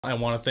I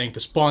want to thank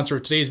the sponsor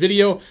of today's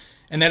video,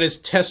 and that is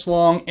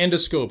Teslong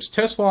Endoscopes.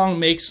 Teslong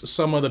makes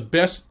some of the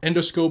best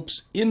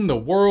endoscopes in the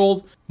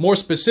world, more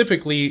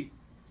specifically,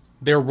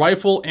 their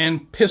rifle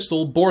and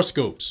pistol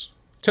borescopes.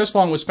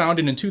 Teslong was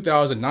founded in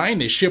 2009.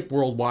 They ship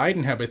worldwide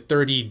and have a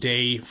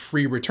 30-day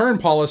free return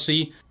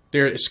policy.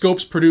 Their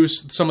scopes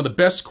produce some of the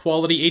best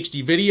quality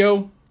HD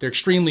video. They're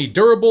extremely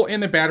durable,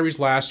 and the batteries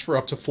last for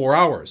up to 4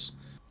 hours.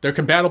 They're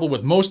compatible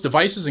with most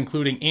devices,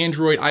 including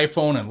Android,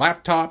 iPhone, and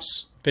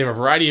laptops. They have a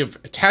variety of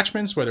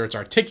attachments, whether it's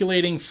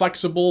articulating,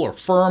 flexible, or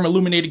firm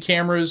illuminated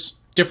cameras,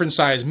 different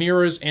size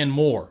mirrors, and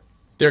more.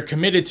 They're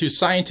committed to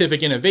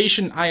scientific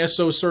innovation,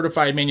 ISO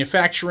certified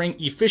manufacturing,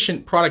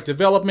 efficient product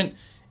development,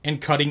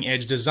 and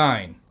cutting-edge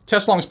design.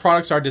 Teslong's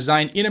products are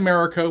designed in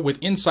America with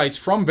insights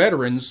from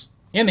veterans,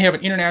 and they have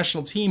an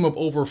international team of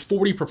over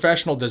 40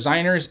 professional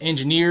designers,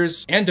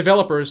 engineers, and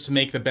developers to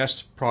make the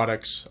best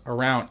products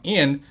around.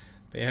 And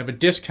they have a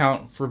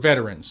discount for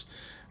veterans.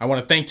 I want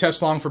to thank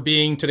Teslong for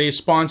being today's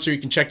sponsor. You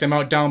can check them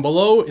out down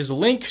below is a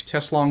link,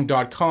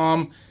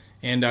 teslong.com.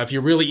 And if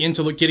you're really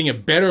into getting a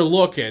better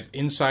look at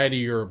inside of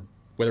your,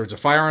 whether it's a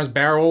firearms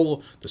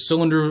barrel, the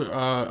cylinder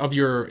of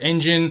your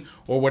engine,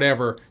 or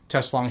whatever,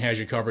 Teslong has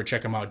you covered.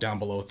 Check them out down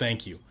below.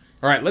 Thank you.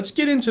 All right, let's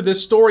get into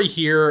this story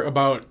here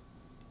about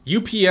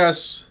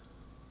UPS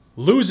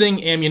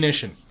losing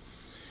ammunition.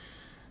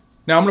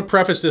 Now, I'm going to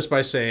preface this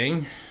by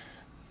saying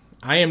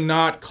I am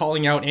not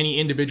calling out any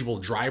individual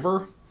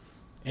driver,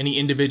 any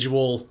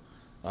individual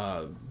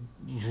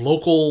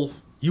local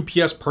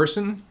UPS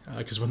person,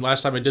 because when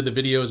last time I did the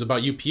videos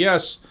about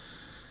UPS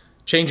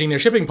changing their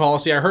shipping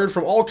policy, I heard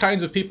from all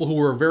kinds of people who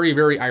were very,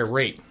 very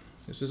irate.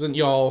 This isn't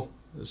y'all,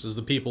 this is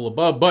the people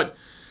above, but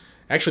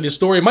actually the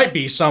story might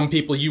be some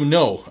people you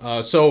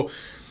know. So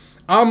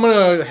I'm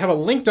going to have a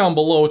link down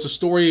below. It's a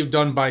story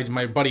done by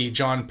my buddy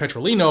John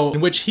Petrolino,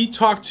 in which he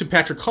talked to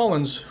Patrick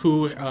Collins,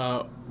 who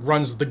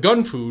runs the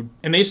Gun Food,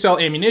 and they sell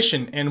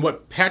ammunition. And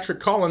what Patrick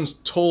Collins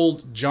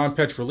told John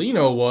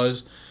Petrolino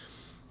was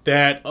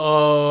that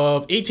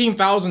of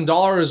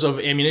 $18,000 of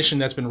ammunition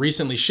that's been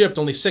recently shipped,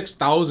 only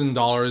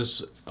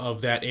 $6,000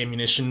 of that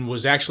ammunition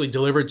was actually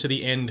delivered to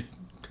the end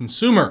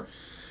consumer.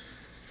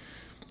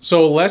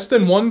 So less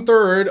than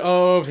 1/3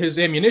 of his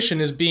ammunition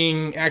is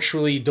being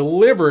actually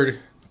delivered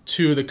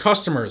to the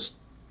customers.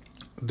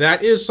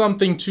 That is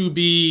something to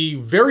be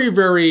very,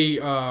 very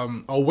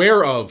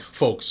aware of,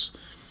 folks,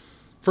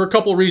 for a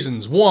couple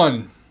reasons.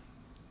 One,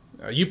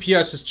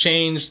 UPS has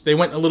changed. They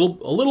went a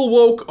little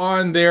woke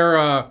on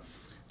their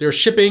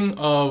shipping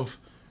of,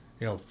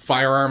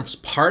 firearms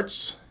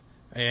parts,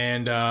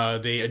 and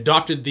they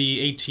adopted the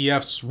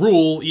ATF's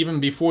rule even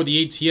before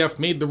the ATF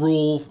made the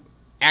rule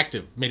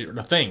active, made it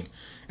a thing,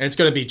 and it's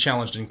going to be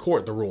challenged in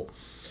court, the rule.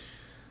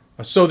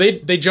 So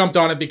they jumped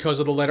on it because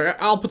of the letter.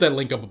 I'll put that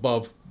link up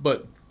above,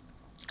 but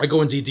I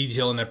go into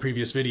detail in that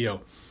previous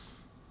video.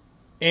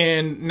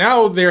 And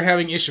now they're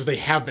having issues, they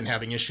have been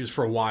having issues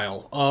for a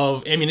while,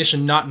 of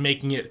ammunition not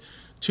making it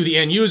to the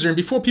end user. And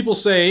before people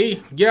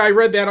say, yeah, I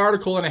read that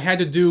article and it had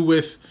to do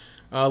with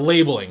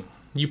labeling.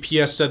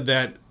 UPS said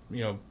that,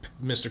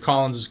 Mr.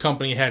 Collins'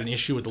 company had an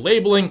issue with the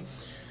labeling,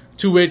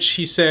 to which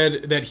he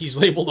said that he's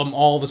labeled them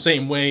all the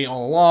same way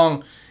all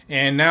along.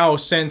 And now,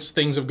 since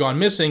things have gone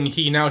missing,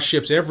 he now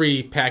ships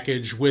every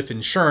package with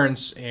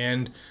insurance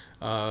and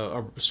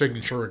a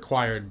signature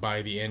required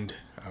by the end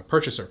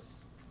purchaser.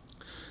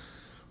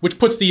 Which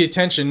puts the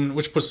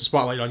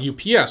spotlight on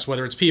UPS,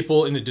 whether it's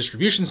people in the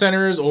distribution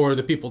centers or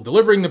the people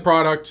delivering the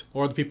product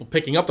or the people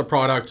picking up the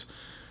product.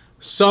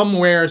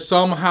 Somewhere,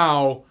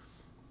 somehow,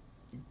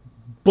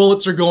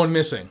 bullets are going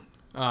missing.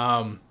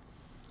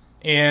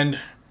 And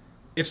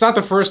it's not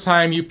the first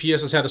time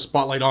UPS has had the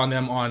spotlight on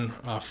them on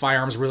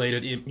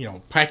firearms-related,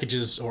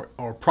 packages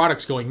or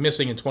products going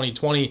missing. In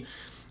 2020,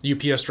 the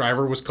UPS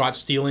driver was caught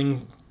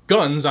stealing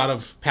guns out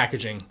of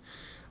packaging.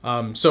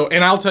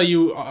 And I'll tell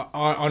you,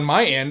 on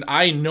my end,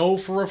 I know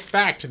for a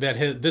fact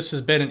that this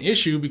has been an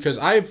issue because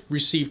I've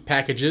received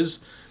packages,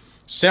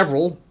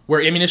 several,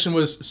 where ammunition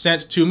was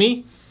sent to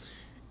me.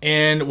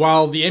 And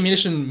while the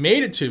ammunition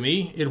made it to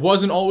me, it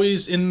wasn't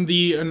always in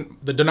the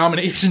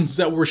denominations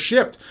that were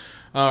shipped.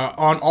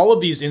 On all of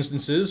these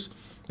instances,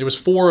 there was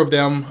 4 of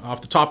them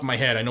off the top of my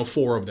head. I know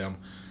 4 of them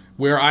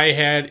where I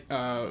had,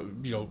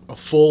 a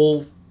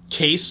full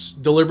case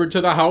delivered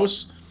to the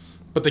house,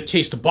 but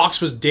the box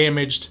was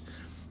damaged.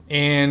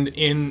 And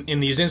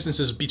in these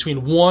instances,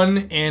 between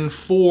 1 and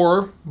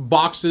 4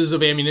 boxes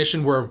of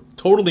ammunition were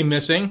totally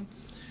missing.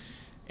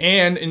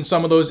 And in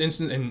some of those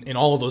instances, in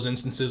all of those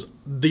instances,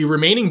 the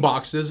remaining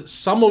boxes,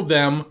 some of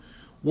them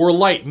were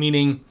light,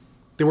 meaning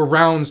there were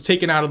rounds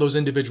taken out of those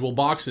individual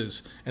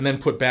boxes and then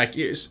put back.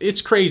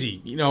 It's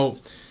crazy,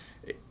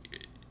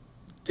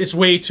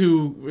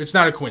 it's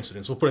not a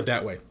coincidence, we'll put it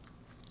that way.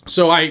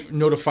 So I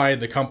notified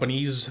the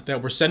companies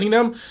that were sending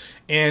them,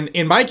 and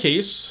in my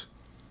case,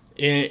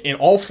 in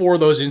all 4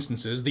 of those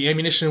instances, the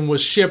ammunition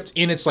was shipped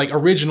in its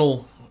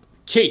original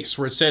case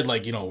where it said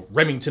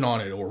Remington on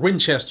it or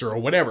Winchester or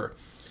whatever.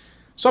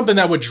 Something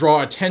that would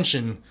draw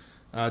attention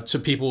to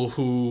people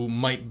who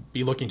might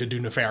be looking to do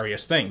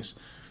nefarious things.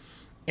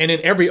 And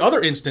in every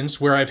other instance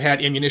where I've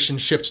had ammunition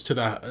shipped to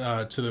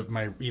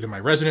the either my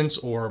residence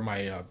or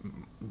my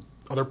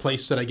other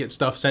place that I get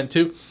stuff sent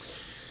to,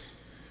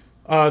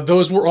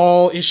 those were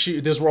all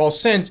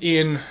sent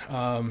in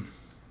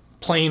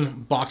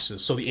plain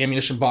boxes. So the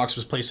ammunition box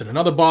was placed in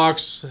another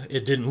box.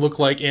 It didn't look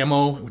like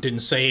ammo. It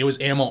didn't say it was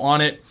ammo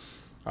on it.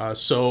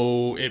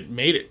 So it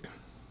made it.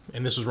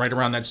 And this was right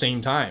around that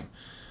same time.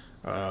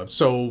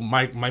 So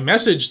my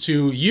message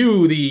to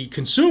you, the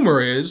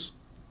consumer, is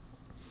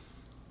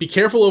be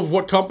careful of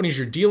what companies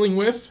you're dealing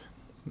with.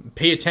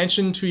 Pay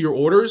attention to your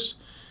orders.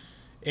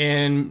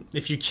 And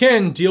if you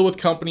can, deal with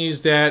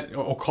companies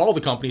or call the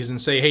companies and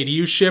say, hey, do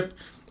you ship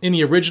in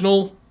the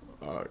original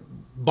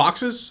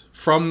boxes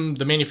from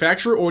the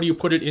manufacturer, or do you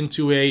put it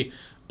into a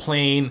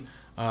plain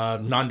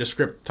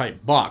nondescript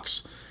type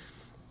box?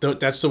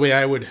 That's the way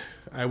I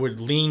would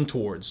lean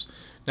towards.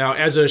 Now,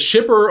 as a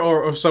shipper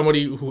or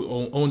somebody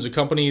who owns a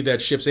company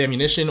that ships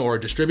ammunition or a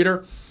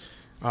distributor,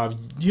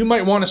 you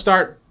might want to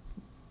start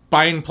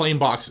buying plain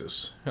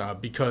boxes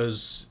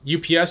because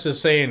UPS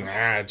is saying,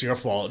 it's your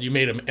fault, you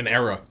made an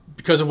error.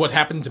 Because of what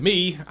happened to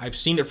me, I've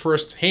seen it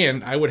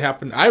firsthand. I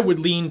would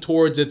lean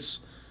towards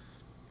it's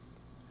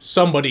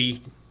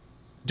somebody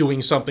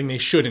doing something they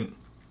shouldn't,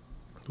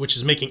 which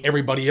is making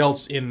everybody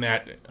else in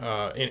that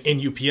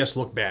in UPS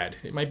look bad.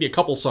 It might be a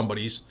couple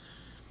somebodies,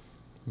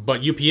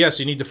 but UPS,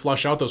 you need to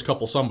flush out those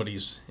couple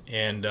somebodies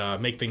and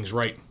make things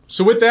right.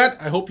 So with that,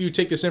 I hope you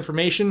take this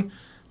information.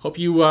 Hope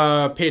you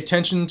pay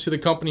attention to the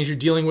companies you're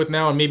dealing with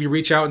now and maybe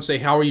reach out and say,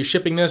 how are you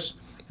shipping this?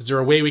 Is there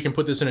a way we can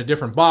put this in a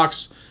different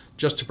box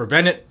just to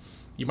prevent it?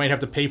 You might have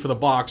to pay for the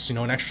box, an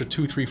extra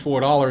 $2, $3,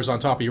 $4 on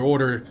top of your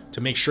order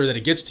to make sure that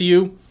it gets to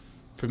you.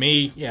 For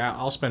me, yeah,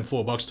 I'll spend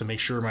 $4 to make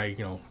sure my,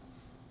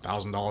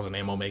 $1,000 in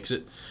ammo makes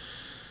it.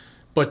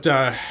 But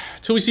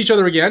till we see each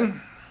other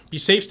again, be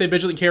safe, stay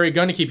vigilant, carry a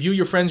gun to keep you,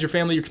 your friends, your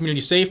family, your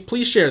community safe.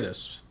 Please share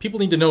this. People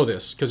need to know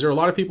this because there are a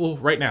lot of people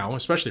right now,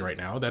 especially right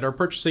now, that are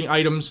purchasing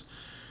items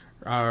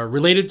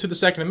related to the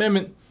Second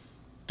Amendment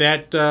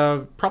that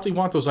probably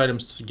want those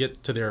items to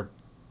get to their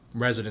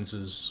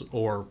residences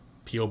or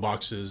P.O.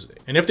 boxes.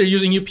 And if they're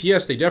using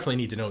UPS, they definitely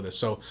need to know this.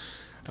 So,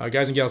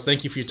 guys and gals,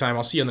 thank you for your time.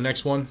 I'll see you on the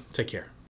next one. Take care.